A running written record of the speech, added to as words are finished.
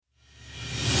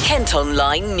Kent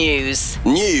Online News.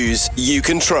 News you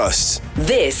can trust.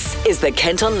 This is the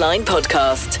Kent Online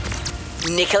Podcast.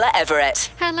 Nicola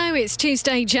Everett. Hello, it's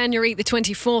Tuesday, January the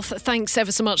 24th. Thanks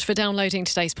ever so much for downloading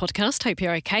today's podcast. Hope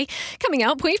you're okay. Coming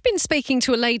up, we've been speaking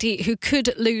to a lady who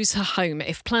could lose her home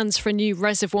if plans for a new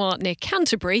reservoir near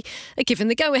Canterbury are given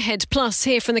the go-ahead. Plus,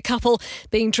 hear from the couple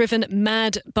being driven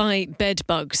mad by bed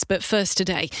bugs. But first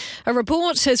today, a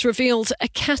report has revealed a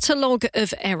catalogue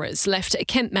of errors left a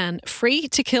Kent man free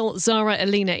to kill Zara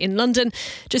Alina in London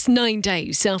just 9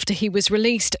 days after he was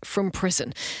released from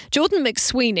prison. Jordan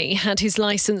McSweeney had his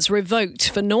licence revoked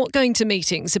for not going to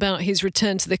meetings about his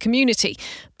return to the community,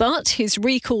 but his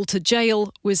recall to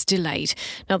jail was delayed.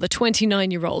 Now, the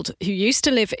 29-year-old, who used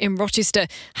to live in Rochester,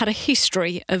 had a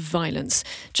history of violence.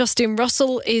 Justin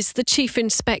Russell is the Chief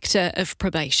Inspector of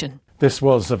Probation. This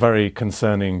was a very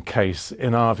concerning case.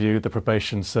 In our view, the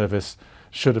Probation Service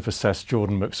should have assessed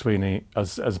Jordan McSweeney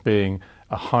as being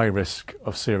a high risk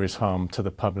of serious harm to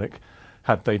the public.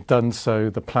 Had they done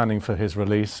so, the planning for his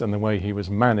release and the way he was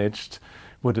managed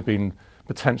would have been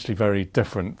potentially very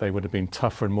different. They would have been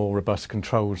tougher and more robust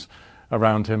controls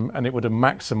around him, and it would have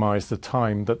maximised the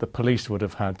time that the police would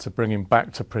have had to bring him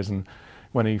back to prison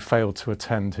when he failed to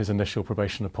attend his initial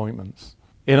probation appointments.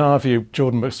 In our view,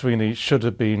 Jordan McSweeney should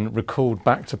have been recalled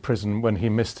back to prison when he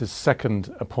missed his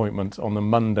second appointment on the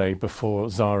Monday before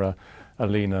Zara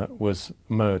Alina was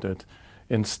murdered.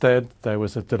 Instead, there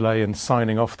was a delay in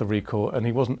signing off the recall, and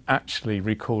he wasn't actually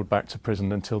recalled back to prison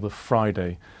until the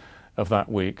Friday of that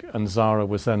week, and Zara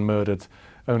was then murdered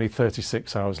only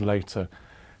 36 hours later.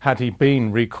 Had he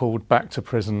been recalled back to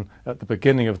prison at the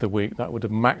beginning of the week, that would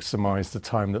have maximised the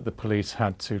time that the police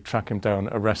had to track him down,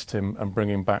 arrest him and bring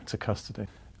him back to custody.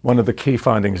 One of the key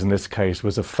findings in this case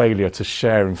was a failure to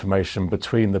share information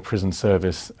between the prison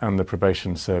service and the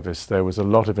probation service. There was a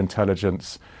lot of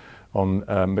intelligence on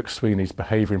McSweeney's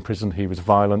behaviour in prison. He was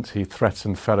violent, he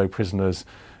threatened fellow prisoners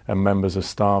and members of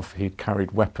staff, he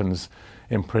carried weapons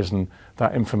in prison.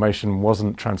 That information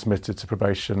wasn't transmitted to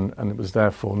probation, and it was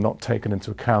therefore not taken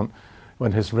into account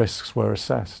when his risks were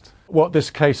assessed. What this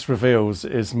case reveals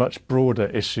is much broader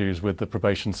issues with the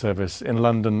probation service in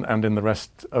London and in the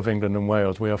rest of England and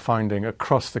Wales. We are finding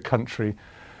across the country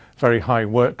very high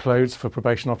workloads for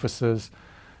probation officers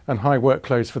and high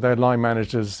workloads for their line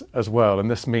managers as well.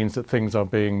 And this means that things are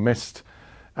being missed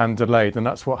and delayed. And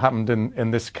that's what happened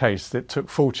in this case. It took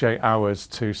 48 hours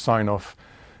to sign off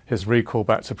his recall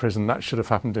back to prison. That should have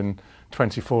happened in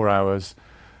 24 hours.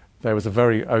 There was a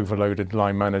very overloaded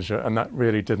line manager, and that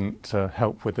really didn't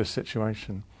help with this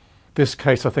situation. This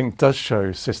case, I think, does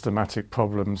show systematic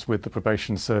problems with the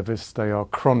probation service. They are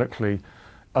chronically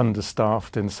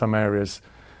understaffed in some areas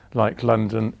like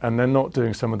London, and they're not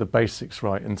doing some of the basics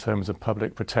right in terms of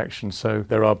public protection. So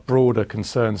there are broader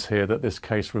concerns here that this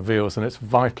case reveals, and it's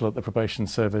vital that the probation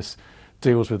service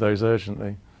deals with those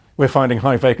urgently. We're finding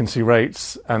high vacancy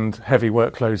rates and heavy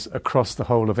workloads across the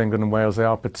whole of England and Wales. They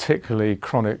are particularly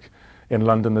chronic in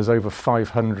London. There's over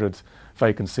 500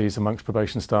 vacancies amongst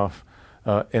probation staff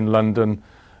in London.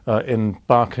 In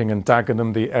Barking and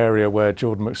Dagenham, the area where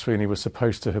Jordan McSweeney was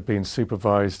supposed to have been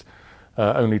supervised,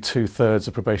 only 2/3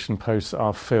 of probation posts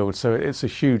are filled. So it's a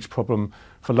huge problem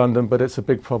for London, but it's a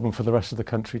big problem for the rest of the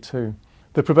country too.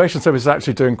 The probation service is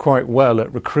actually doing quite well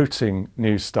at recruiting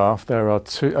new staff. There are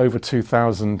over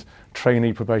 2,000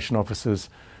 trainee probation officers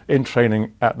in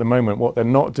training at the moment. What they're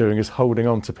not doing is holding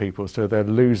on to people, so they're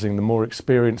losing the more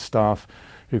experienced staff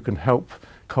who can help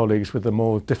colleagues with the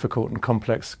more difficult and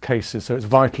complex cases. So it's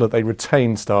vital that they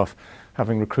retain staff,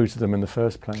 having recruited them in the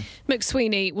first place.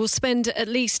 McSweeney will spend at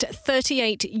least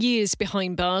 38 years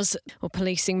behind bars, or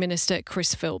Policing Minister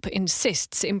Chris Philp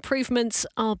insists improvements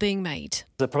are being made.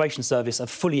 The probation service have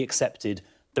fully accepted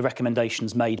the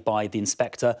recommendations made by the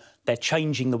inspector. They're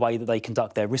changing the way that they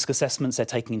conduct their risk assessments. They're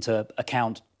taking into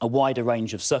account a wider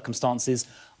range of circumstances.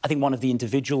 I think one of the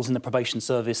individuals in the probation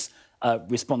service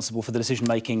responsible for the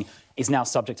decision-making is now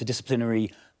subject to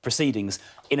disciplinary proceedings.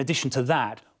 In addition to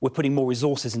that, we're putting more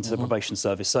resources into the probation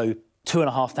service. So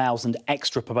 2,500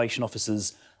 extra probation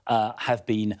officers have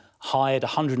been hired.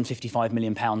 £155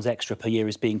 million extra per year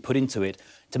is being put into it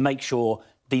to make sure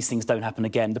these things don't happen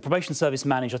again. The probation service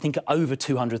manage, I think, over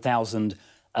 200,000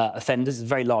 offenders. It's a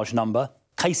very large number.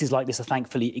 Cases like this are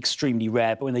thankfully extremely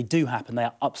rare, but when they do happen, they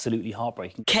are absolutely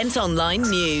heartbreaking. Kent Online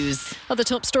News. Other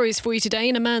top stories for you today.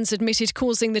 And a man's admitted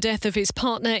causing the death of his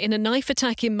partner in a knife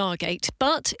attack in Margate,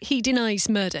 but he denies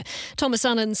murder. Thomas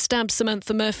Allen stabbed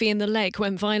Samantha Murphy in the leg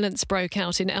when violence broke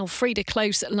out in Elfrida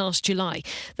Close last July.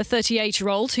 The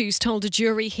 38-year-old, who's told a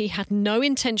jury he had no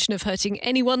intention of hurting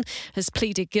anyone, has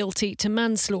pleaded guilty to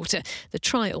manslaughter. The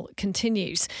trial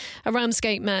continues. A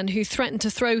Ramsgate man who threatened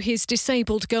to throw his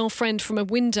disabled girlfriend from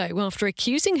a window after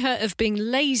accusing her of being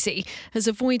lazy has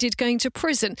avoided going to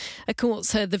prison. A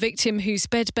court's heard the victim, who's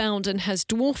bedbound and has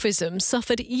dwarfism,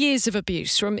 suffered years of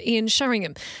abuse from Ian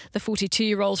Sheringham. The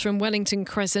 42-year-old from Wellington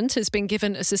Crescent has been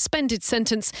given a suspended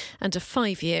sentence and a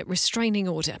 5-year restraining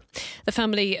order. The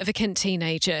family of a Kent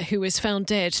teenager who was found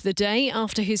dead the day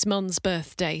after his mum's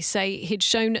birthday say he'd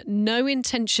shown no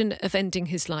intention of ending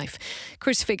his life.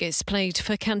 Chris Figgis played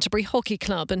for Canterbury Hockey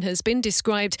Club and has been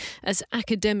described as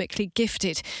academically gifted.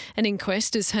 An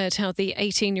inquest has heard how the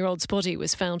 18-year-old's body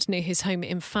was found near his home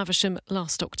in Faversham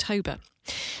last October.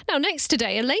 Now, next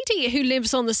today, a lady who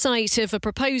lives on the site of a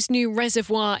proposed new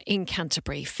reservoir in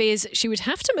Canterbury fears she would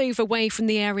have to move away from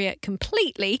the area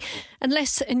completely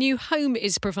unless a new home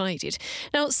is provided.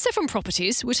 Now, 7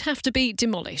 properties would have to be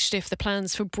demolished if the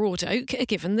plans for Broadoak are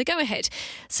given the go-ahead.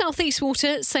 South East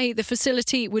Water say the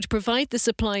facility would provide the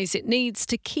supplies it needs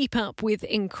to keep up with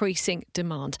increasing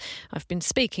demand. I've been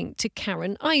speaking to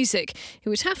Karen Isaac,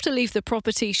 who would have to leave the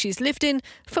property she's lived in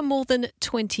for more than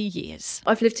 20 years.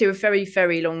 I've lived here a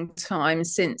very long time,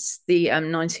 since the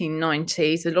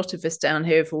 1990s. A lot of us down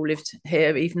here have all lived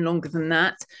here even longer than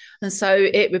that. And so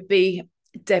it would be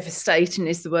devastating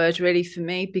is the word really for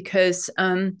me, because,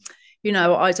 I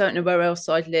don't know where else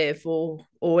I'd live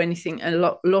or anything. A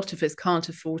lot of us can't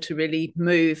afford to really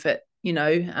move at,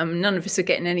 none of us are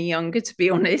getting any younger, to be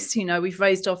honest. We've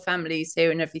raised our families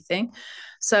here and everything.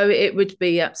 So it would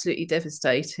be absolutely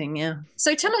devastating, yeah.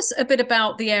 So tell us a bit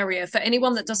about the area for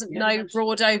anyone that doesn't know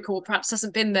Broadoak or perhaps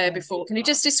hasn't been there before. Can you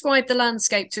just describe the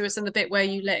landscape to us and the bit where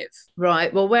you live?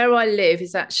 Right. Well, where I live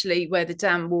is actually where the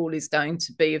dam wall is going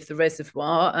to be of the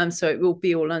reservoir. So it will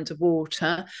be all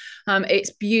underwater.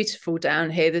 It's beautiful down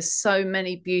here. There's so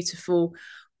many beautiful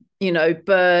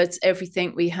birds,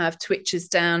 everything. We have twitchers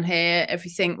down here,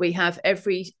 everything. We have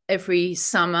every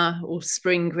summer or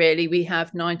spring, really, we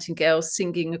have nightingales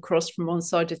singing across from one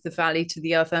side of the valley to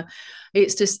the other.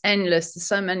 It's just endless. There's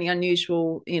so many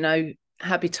unusual,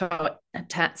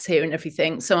 habitats here and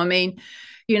everything. So,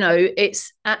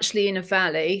 it's actually in a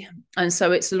valley. And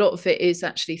so a lot of it is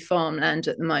actually farmland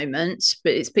at the moment,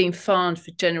 but it's been farmed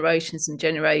for generations and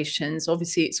generations.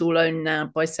 Obviously, it's all owned now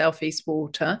by South East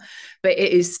Water, but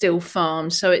it is still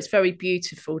farmed. So it's very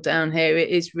beautiful down here. It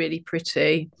is really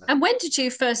pretty. And when did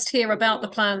you first hear about the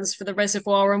plans for the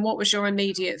reservoir, and what was your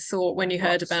immediate thought when you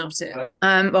heard about it?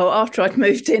 Well, after I'd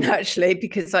moved in, actually,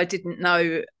 because I didn't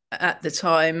know at the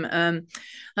time.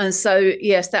 And so,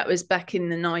 yes, that was back in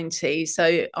the 90s.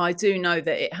 So I do know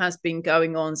that it has been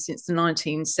going on since the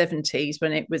 1970s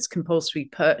when it was compulsory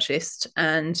purchased.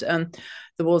 And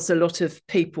there was a lot of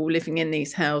people living in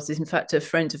these houses. In fact, a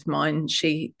friend of mine,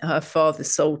 her father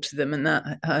sold to them and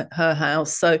her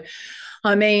house. So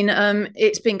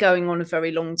it's been going on a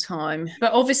very long time.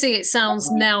 But obviously it sounds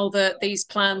now that these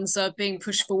plans are being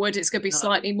pushed forward, it's going to be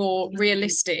slightly more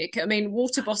realistic.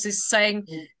 Water Boss is saying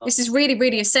this is really,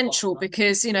 really essential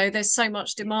because, there's so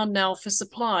much demand now for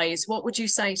supplies. What would you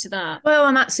say to that? Well,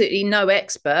 I'm absolutely no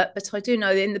expert, but I do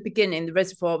know that in the beginning, the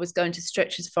reservoir was going to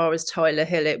stretch as far as Tyler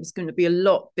Hill. It was going to be a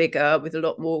lot bigger with a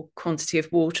lot more quantity of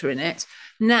water in it.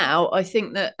 Now, I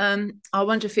think that I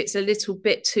wonder if it's a little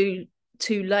bit too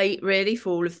late really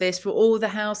for all of this, for all the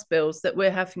house builds that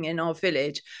we're having in our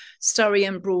village. Surrey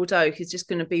and Broadoak is just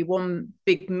going to be one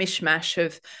big mishmash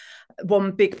of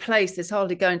one big place. There's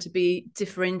hardly going to be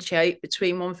differentiate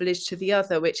between one village to the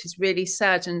other, which is really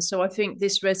sad. And so I think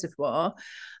this reservoir,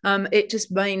 it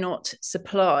just may not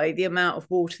supply the amount of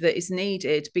water that is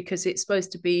needed, because it's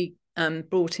supposed to be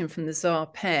brought in from the Tsar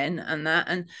Pen and that.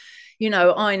 And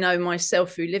I know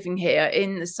myself through living here,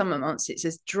 in the summer months, it's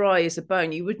as dry as a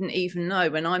bone. You wouldn't even know.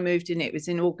 When I moved in, it was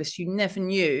in August. You never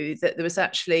knew that there was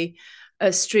actually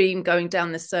a stream going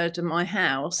down the side of my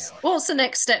house. What's the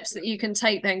next steps that you can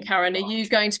take then, Karen? Are you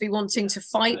going to be wanting to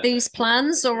fight these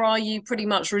plans, or are you pretty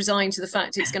much resigned to the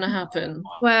fact it's going to happen?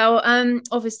 Well,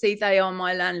 obviously they are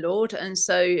my landlord, and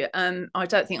so I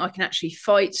don't think I can actually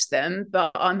fight them, but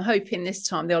I'm hoping this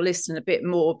time they'll listen a bit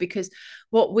more, because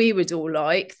what we would all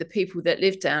like, the people that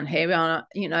live down here, are,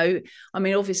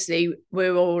 obviously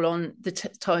we're all on the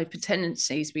type of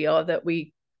tenancies we are, that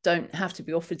we don't have to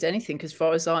be offered anything as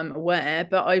far as I'm aware,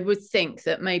 but I would think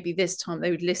that maybe this time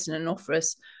they would listen and offer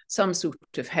us some sort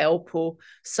of help, or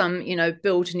some,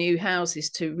 build new houses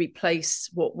to replace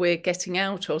what we're getting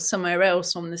out of somewhere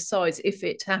else on the sides if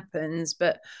it happens.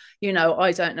 But,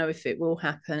 I don't know if it will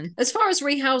happen. As far as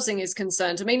rehousing is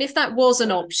concerned, I mean, if that was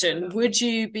an option, would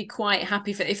you be quite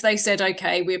happy if they said,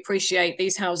 OK, we appreciate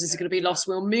these houses are going to be lost,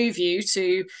 we'll move you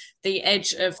to the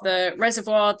edge of the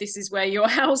reservoir, this is where your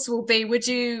house will be? Would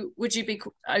you be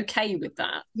OK with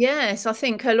that? Yes, I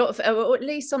think a lot of, or at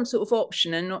least some sort of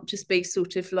option, and not just be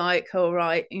sort of like, all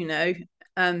right,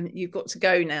 you've got to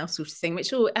go now sort of thing,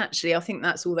 which actually I think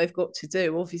that's all they've got to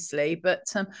do, obviously. But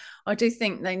I do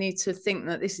think they need to think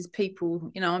that this is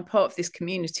people, I'm part of this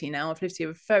community now. I've lived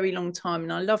here a very long time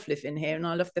and I love living here and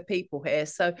I love the people here.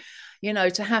 So,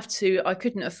 I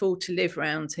couldn't afford to live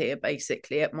around here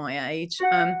basically at my age.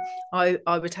 I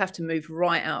would have to move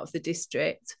right out of the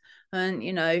district, and,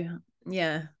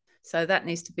 so that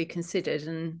needs to be considered,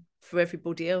 and for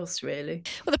everybody else, really.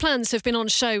 Well, the plans have been on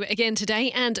show again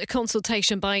today, and a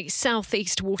consultation by South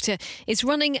East Water is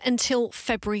running until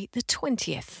February the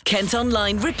 20th. Kent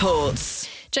Online reports.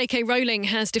 J.K. Rowling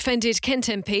has defended Kent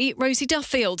MP Rosie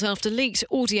Duffield after leaked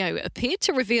audio appeared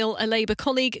to reveal a Labour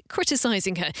colleague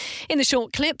criticising her. In the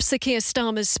short clip, Sir Keir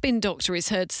Starmer's spin doctor is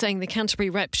heard saying the Canterbury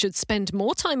rep should spend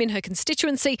more time in her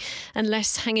constituency and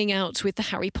less hanging out with the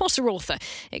Harry Potter author.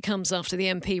 It comes after the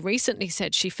MP recently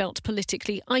said she felt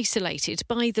politically isolated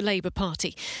by the Labour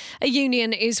Party. A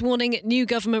union is warning new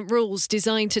government rules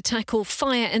designed to tackle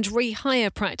fire and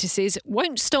rehire practices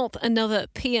won't stop another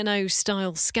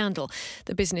P&O-style scandal.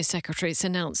 The Business Secretaries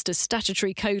announced a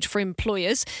statutory code for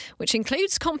employers, which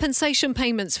includes compensation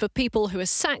payments for people who are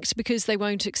sacked because they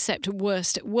won't accept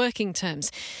worst working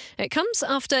terms. It comes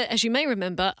after, as you may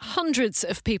remember, hundreds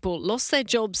of people lost their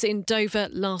jobs in Dover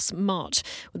last March.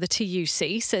 The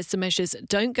TUC says the measures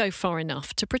don't go far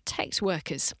enough to protect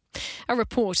workers. A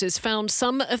report has found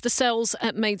some of the cells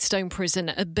at Maidstone Prison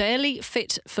are barely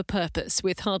fit for purpose,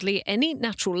 with hardly any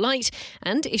natural light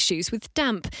and issues with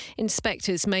damp.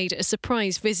 Inspectors made a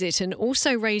surprise visit and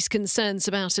also raised concerns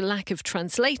about a lack of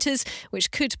translators,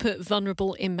 which could put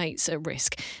vulnerable inmates at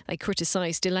risk. They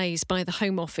criticised delays by the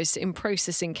Home Office in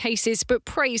processing cases, but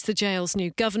praised the jail's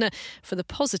new governor for the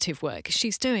positive work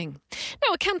she's doing.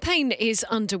 Now, a campaign is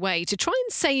underway to try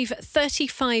and save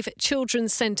 35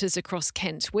 children's centres across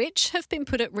Kent, which have been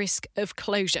put at risk of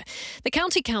closure. The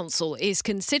County Council is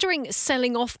considering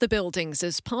selling off the buildings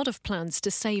as part of plans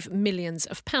to save millions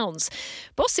of pounds.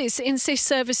 Bosses insist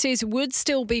services would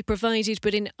still be provided,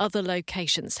 but in other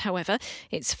locations. However,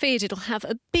 it's feared it'll have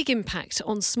a big impact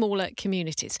on smaller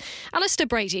communities. Alistair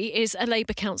Brady is a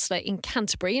Labour councillor in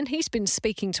Canterbury, and he's been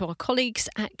speaking to our colleagues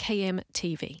at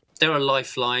KMTV. They're a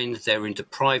lifeline, they're in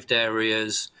deprived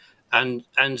areas, and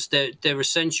they're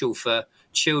essential for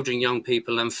children, young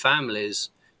people and families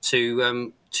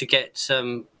to get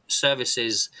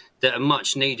services that are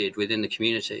much needed within the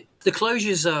community. The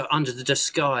closures are under the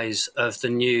disguise of the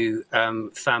new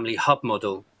family hub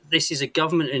model. This is a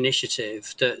government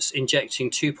initiative that's injecting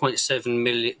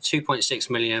 £2.6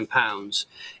 million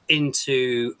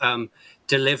into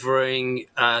delivering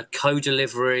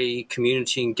co-delivery,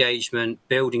 community engagement,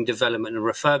 building development and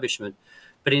refurbishment.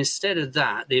 But instead of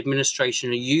that, the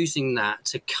administration are using that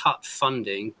to cut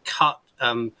funding, cut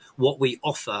what we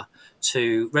offer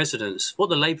to residents.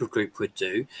 What the Labour group would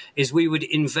do is we would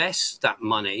invest that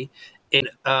money in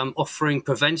offering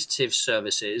preventative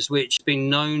services, which have been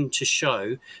known to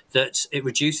show that it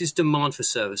reduces demand for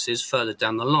services further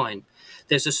down the line.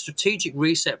 There's a strategic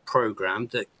reset programme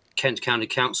that Kent County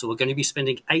Council are going to be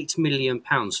spending £8 million,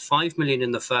 £5 million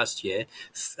in the first year,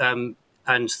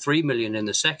 and £3 million in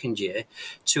the second year,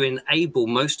 to enable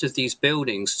most of these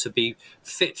buildings to be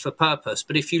fit for purpose.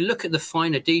 But if you look at the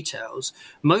finer details,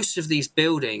 most of these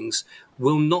buildings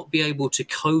will not be able to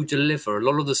co-deliver a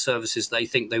lot of the services they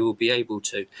think they will be able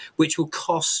to, which will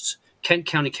cost Kent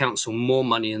County Council more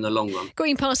money in the long run.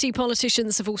 Green Party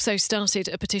politicians have also started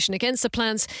a petition against the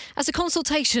plans as a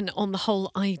consultation on the whole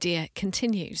idea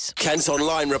continues. Kent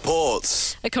Online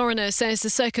reports. A coroner says the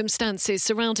circumstances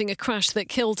surrounding a crash that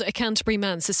killed a Canterbury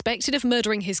man suspected of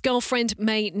murdering his girlfriend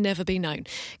may never be known.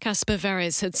 Casper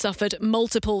Verez had suffered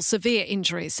multiple severe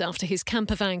injuries after his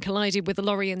camper van collided with a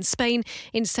lorry in Spain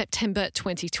in September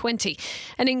 2020.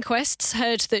 An inquest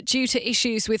heard that due to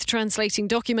issues with translating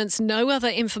documents, no other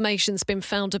information information's been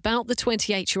found about the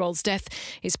 28-year-old's death.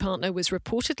 His partner was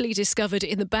reportedly discovered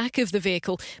in the back of the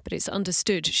vehicle, but it's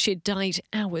understood she'd died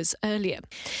hours earlier.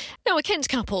 Now, a Kent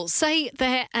couple say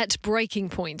they're at breaking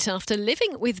point after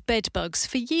living with bedbugs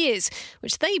for years,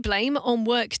 which they blame on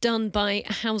work done by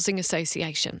a housing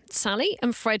association. Sally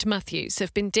and Fred Matthews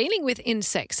have been dealing with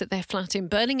insects at their flat in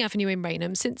Burling Avenue in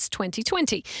Rainham since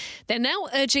 2020. They're now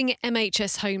urging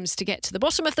MHS Homes to get to the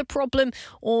bottom of the problem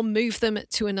or move them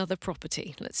to another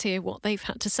property. Let's hear what they've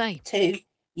had to say. 2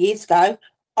 years ago,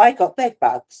 I got bed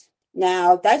bugs.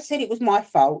 Now, they said it was my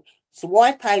fault, so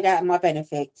I paid out of my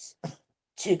benefits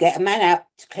to get a man out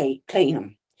to clean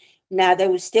them. Now, they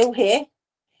were still here,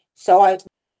 so I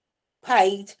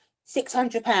paid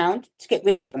 £600 to get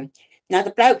rid of them. Now,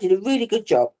 the bloke did a really good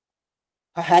job.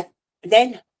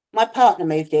 Then my partner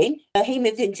moved in. He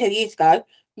moved in 2 years ago.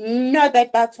 No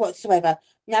bed bugs whatsoever.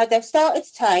 Now, they've started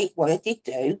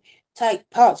to take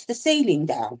parts of the ceiling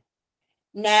down.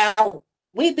 Now,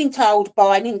 we've been told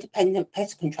by an independent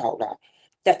pest controller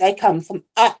that they come from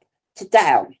up to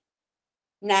down.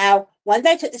 Now, when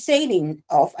they took the ceiling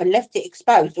off and left it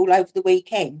exposed all over the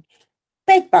weekend,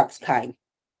 bed bugs came.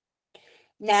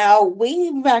 Now, we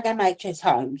rang MHS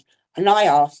Homes and I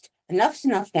asked, enough's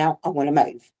enough now, I want to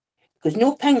move. Because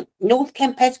North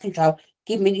Kent Pest Control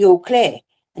give me the all clear,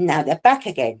 and now they're back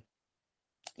again.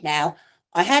 Now,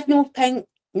 I had North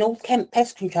Kent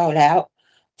Pest Control out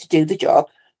to do the job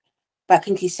back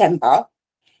in December.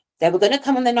 They were going to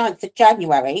come on the 9th of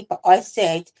January, but I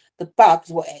said the bugs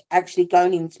were actually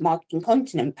going into my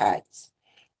incontinent pads.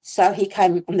 So he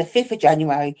came on the 5th of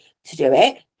January to do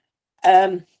it.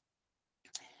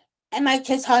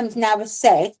 MHS Homes now has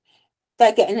said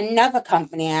they're getting another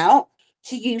company out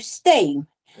to use steam.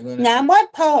 Now, my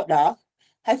partner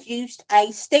has used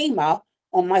a steamer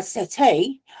on my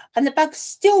settee and the bug's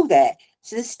still there.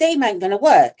 So the steam ain't going to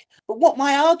work. But what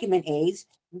my argument is,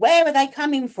 where are they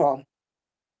coming from?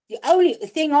 The only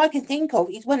thing I can think of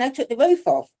is when they took the roof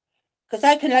off, because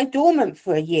they can lay dormant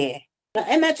for a year. Now,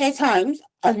 MHS Homes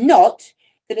are not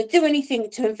going to do anything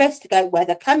to investigate where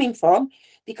they're coming from,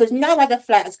 because no other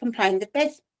flat has complained of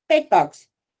bed bugs.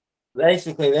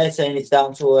 Basically, they're saying it's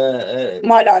down to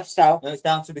my lifestyle. It's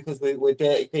down to because we're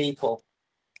dirty people.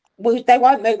 Well, they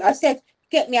won't move. I said,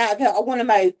 get me out of here. I want to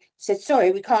move. I said,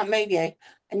 sorry, we can't move you.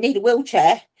 I need a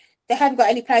wheelchair. They haven't got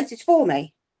any places for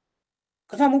me,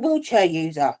 because I'm a wheelchair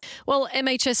user. Well,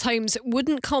 MHS Homes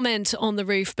wouldn't comment on the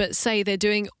roof, but say they're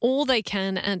doing all they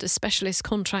can, and a specialist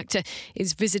contractor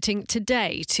is visiting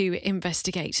today to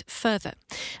investigate further.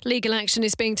 Legal action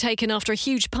is being taken after a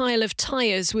huge pile of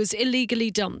tyres was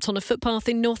illegally dumped on a footpath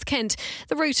in North Kent.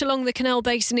 The route along the Canal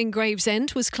Basin in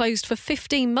Gravesend was closed for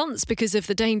 15 months because of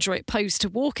the danger it posed to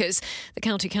walkers. The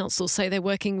County Council say they're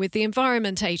working with the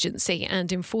Environment Agency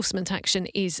and enforcement action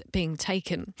is being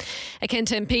taken. A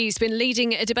Kent MP has been leading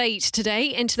a debate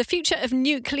today into the future of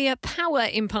nuclear power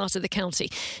in part of the county.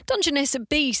 Dungeness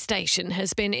B station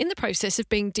has been in the process of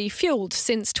being defuelled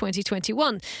since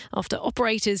 2021 after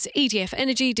operators EDF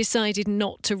Energy decided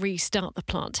not to restart the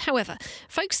plant. However,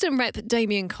 Folkestone Rep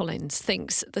Damien Collins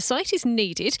thinks the site is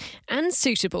needed and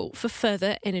suitable for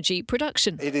further energy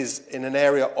production. It is in an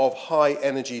area of high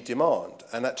energy demand,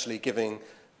 and actually giving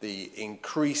the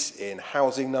increase in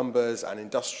housing numbers and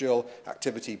industrial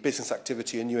activity, business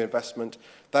activity and new investment,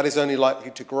 that is only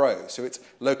likely to grow. So it's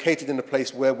located in a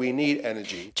place where we need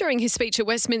energy. During his speech at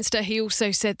Westminster, he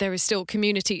also said there is still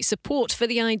community support for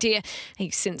the idea.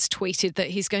 He's since tweeted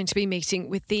that he's going to be meeting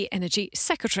with the Energy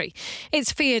Secretary.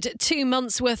 It's feared 2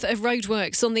 months' worth of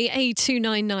roadworks on the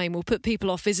A299 will put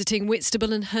people off visiting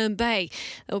Whitstable and Herne Bay.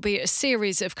 There'll be a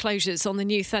series of closures on the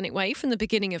New Thanet Way from the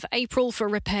beginning of April for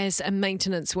repairs and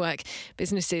maintenance work.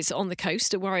 Businesses on the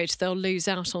coast are worried they'll lose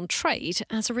out on trade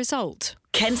as a result.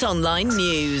 Kent Online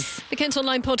News. The Kent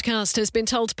Online podcast has been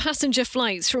told passenger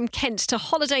flights from Kent to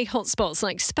holiday hotspots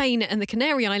like Spain and the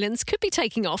Canary Islands could be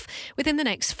taking off within the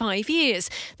next 5 years.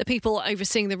 The people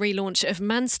overseeing the relaunch of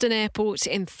Manston Airport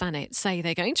in Thanet say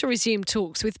they're going to resume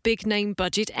talks with big-name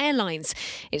budget airlines.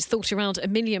 It's thought around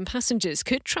 1 million passengers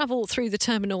could travel through the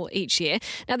terminal each year.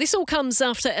 Now, this all comes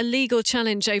after a legal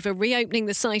challenge over reopening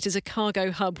the site as a cargo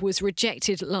hub was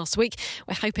rejected last week.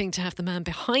 We're hoping to have the man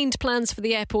behind plans for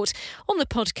the airport on the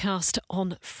podcast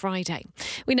on Friday.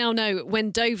 We now know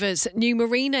when Dover's new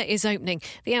marina is opening.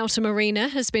 The outer marina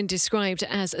has been described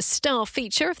as a star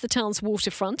feature of the town's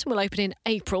waterfront and will open in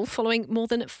April following more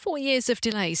than 4 years of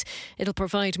delays. It'll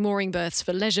provide mooring berths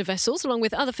for leisure vessels along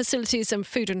with other facilities and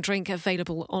food and drink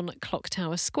available on Clock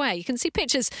Tower Square. You can see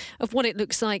pictures of what it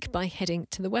looks like by heading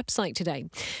to the website today.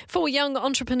 4 young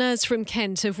entrepreneurs from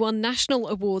Kent have won national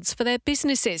awards for their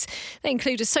businesses. They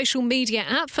include a social media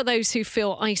app for those who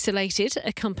feel isolated,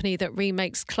 a company that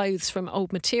remakes clothes from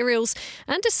old materials,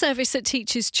 and a service that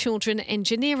teaches children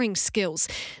engineering skills.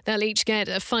 They'll each get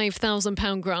a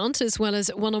 £5,000 grant as well as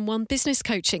one-on-one business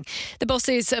coaching. The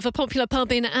bosses of a popular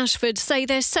pub in Ashford say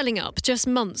they're selling up just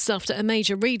months after a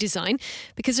major redesign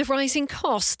because of rising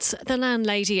costs. The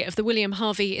landlady of the William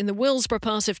Harvey in the Willsborough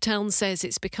part of town says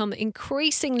it's become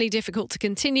increasingly difficult to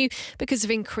continue because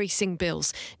of increasing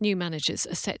bills. New managers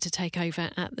are set to take over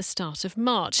at the start of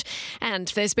March. And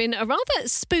there's been a rather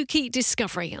spooky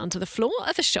discovery under the floor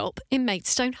of a shop in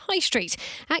Maidstone High Street.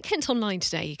 At Kent Online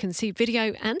today, you can see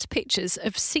video and pictures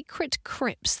of secret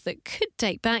crypts that could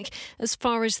date back as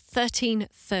far as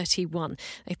 1331.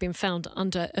 They've been found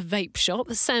under a vape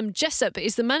shop. Sam Jessup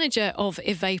is the manager of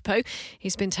Evapo.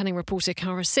 He's been telling reporter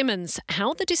Cara Simmons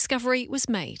how the discovery was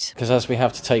made. Because as we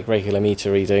have to take regular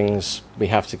meter readings, we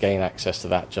have to gain access to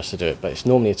that just to do it. But it's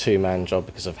normally a two-man job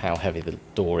because of how heavy the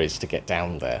door is to get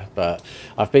down there. But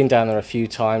I've been down there a few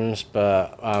times,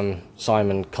 but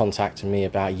Simon contacted me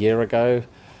about a year ago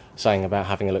saying about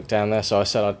having a look down there. So I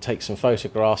said I'd take some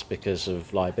photographs because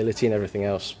of liability and everything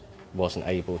else. Wasn't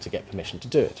able to get permission to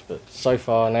do it. But so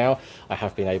far now, I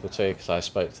have been able to because I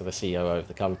spoke to the CEO of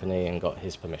the company and got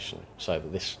his permission so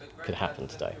that this could happen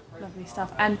today. Lovely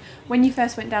stuff. And when you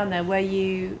first went down there, were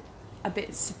you a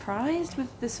bit surprised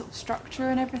with the sort of structure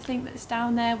and everything that's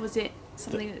down there? Was it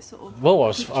something that sort of...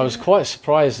 Well, I was quite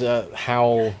surprised at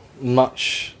how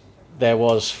much there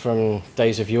was from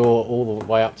days of yore all the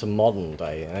way up to modern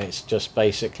day. And it's just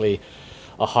basically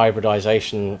a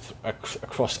hybridisation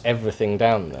across everything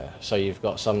down there. So you've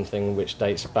got something which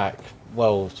dates back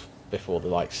well before the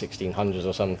 1600s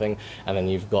or something, and then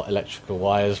you've got electrical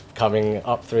wires coming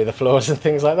up through the floors and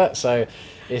things like that. So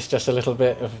it's just a little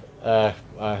bit of a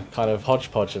kind of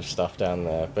hodgepodge of stuff down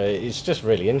there, but it's just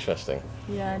really interesting.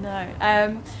 Yeah, I know.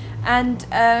 And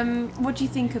what do you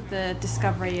think of the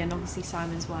discovery and obviously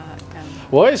Simon's work?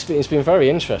 Well, it's been very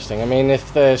interesting. I mean,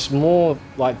 if there's more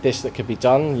like this that could be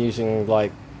done using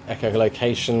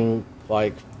echolocation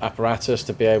apparatus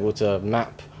to be able to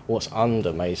map what's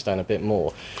under Maidstone a bit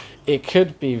more, it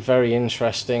could be very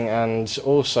interesting, and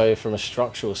also from a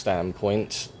structural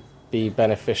standpoint be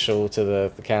beneficial to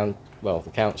the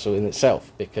council in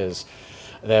itself, because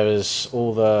there was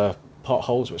all the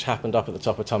potholes which happened up at the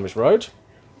top of Tunbridge Road.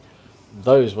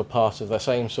 Those were part of the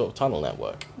same sort of tunnel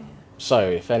network. Yeah.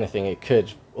 So if anything, it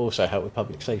could also help with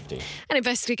public safety. And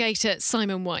investigator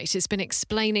Simon White has been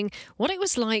explaining what it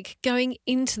was like going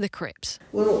into the crypt.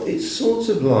 Well, it's sort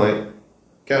of like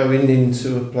going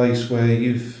into a place where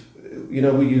if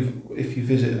you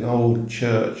visit an old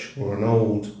church or an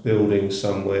old building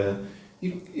somewhere,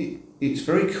 it's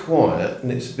very quiet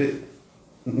and it's a bit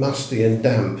musty and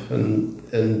damp and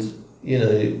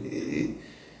it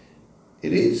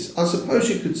is, I suppose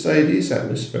you could say it is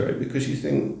atmospheric, because you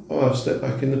think, I've stepped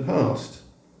back in the past.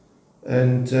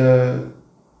 And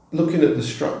looking at the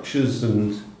structures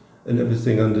and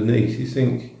everything underneath, you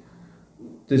think,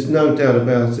 there's no doubt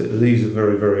about it, these are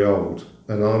very, very old.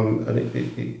 And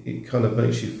it kind of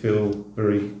makes you feel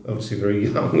obviously very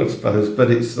young, I suppose, but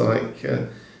it's like,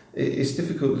 it's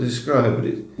difficult to describe.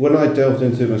 But when I delved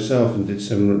into it myself and did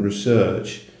some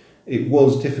research, it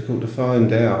was difficult to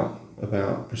find out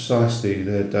about precisely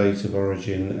their date of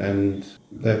origin and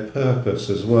their purpose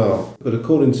as well. But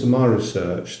according to my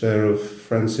research, they're of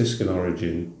Franciscan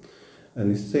origin,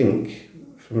 and I think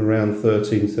from around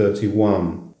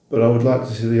 1331. But I would like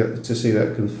to see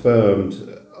that confirmed.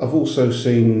 I've also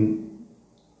seen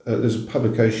there's a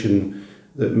publication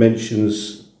that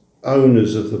mentions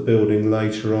owners of the building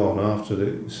later on, after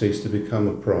it ceased to become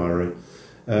a priory.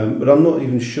 But I'm not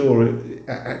even sure it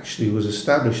actually was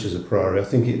established as a priory. I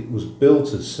think it was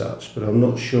built as such, but I'm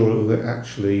not sure it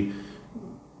actually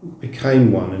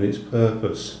became one in its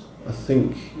purpose. I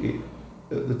think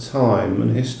at the time,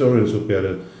 and historians will be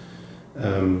able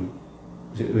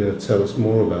to tell us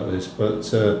more about this,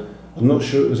 but I'm not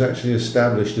sure it was actually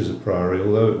established as a priory,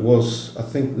 although it was. I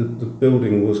think the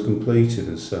building was completed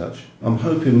as such. I'm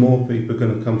hoping more people are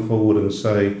going to come forward and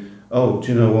say, oh,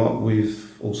 do you know what,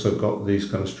 we've also got these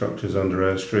kind of structures under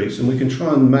our streets, and we can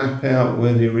try and map out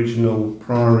where the original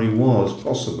priory was,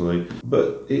 possibly.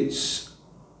 But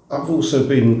I've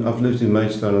lived in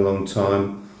Maidstone a long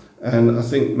time, and I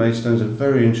think Maidstone's a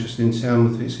very interesting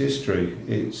town with its history.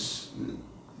 It's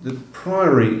the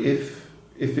Priory, if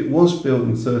it was built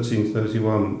in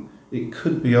 1331, it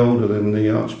could be older than the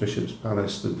Archbishop's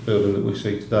Palace, the building that we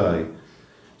see today.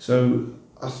 So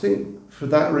I think for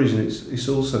that reason it's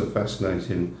also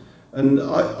fascinating. And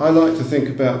I like to think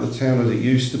about the town as it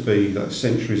used to be like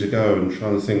centuries ago and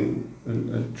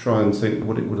try and think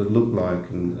what it would have looked like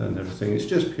and everything. It's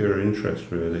just pure interest,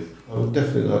 really. I would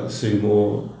definitely like to see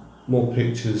more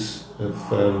pictures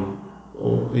of,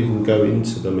 or even go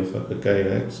into them if I could gain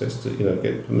access to,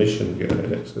 get permission to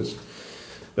get access.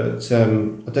 But I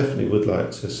definitely would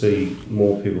like to see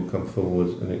more people come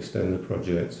forward and extend the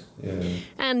project. Yeah.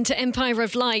 And Empire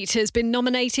of Light has been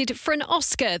nominated for an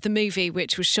Oscar. The movie,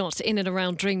 which was shot in and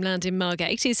around Dreamland in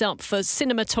Margate, is up for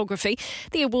cinematography.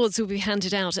 The awards will be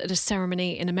handed out at a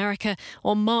ceremony in America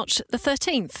on March the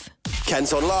 13th.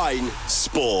 Kent Online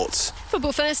Sport.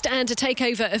 Football first, and a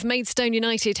takeover of Maidstone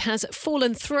United has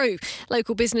fallen through.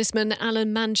 Local businessman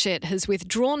Alan Manchett has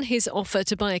withdrawn his offer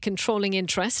to buy a controlling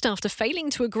interest after failing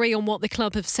to agree on what the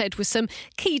club have said were some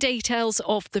key details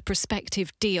of the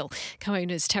prospective deal.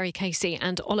 Co-owners Terry Casey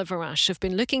and Oliver Ash have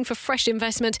been looking for fresh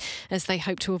investment as they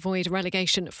hope to avoid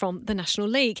relegation from the National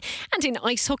League. And in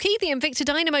ice hockey, the Invicta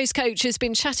Dynamo's coach has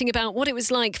been chatting about what it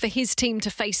was like for his team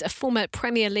to face a former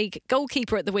Premier League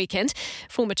goalkeeper at the weekend.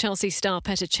 Former Chelsea star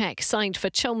Petr Cech signed for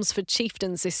Chelmsford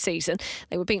Chieftains this season.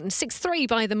 They were beaten 6-3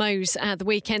 by the Moes at the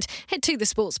weekend. Head to the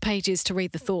sports pages to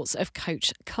read the thoughts of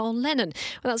coach Carl Lennon.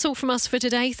 Well, that's all from us for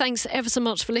today. Thanks ever so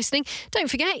much for listening. Don't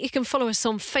forget, you can follow us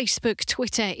on Facebook,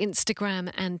 Twitter,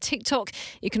 Instagram and TikTok.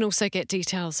 You can also get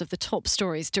details of the top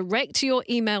stories direct to your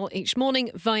email each morning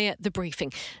via The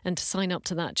Briefing. And to sign up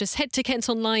to that, just head to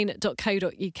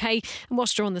kentonline.co.uk. And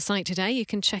whilst you're on the site today, you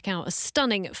can check out a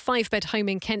stunning 5-bed home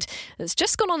in Kent that's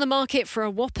just gone on the market for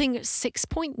a whopping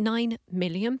 £6.9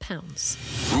 million.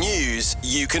 News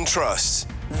you can trust.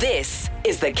 This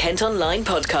is the Kent Online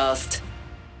Podcast.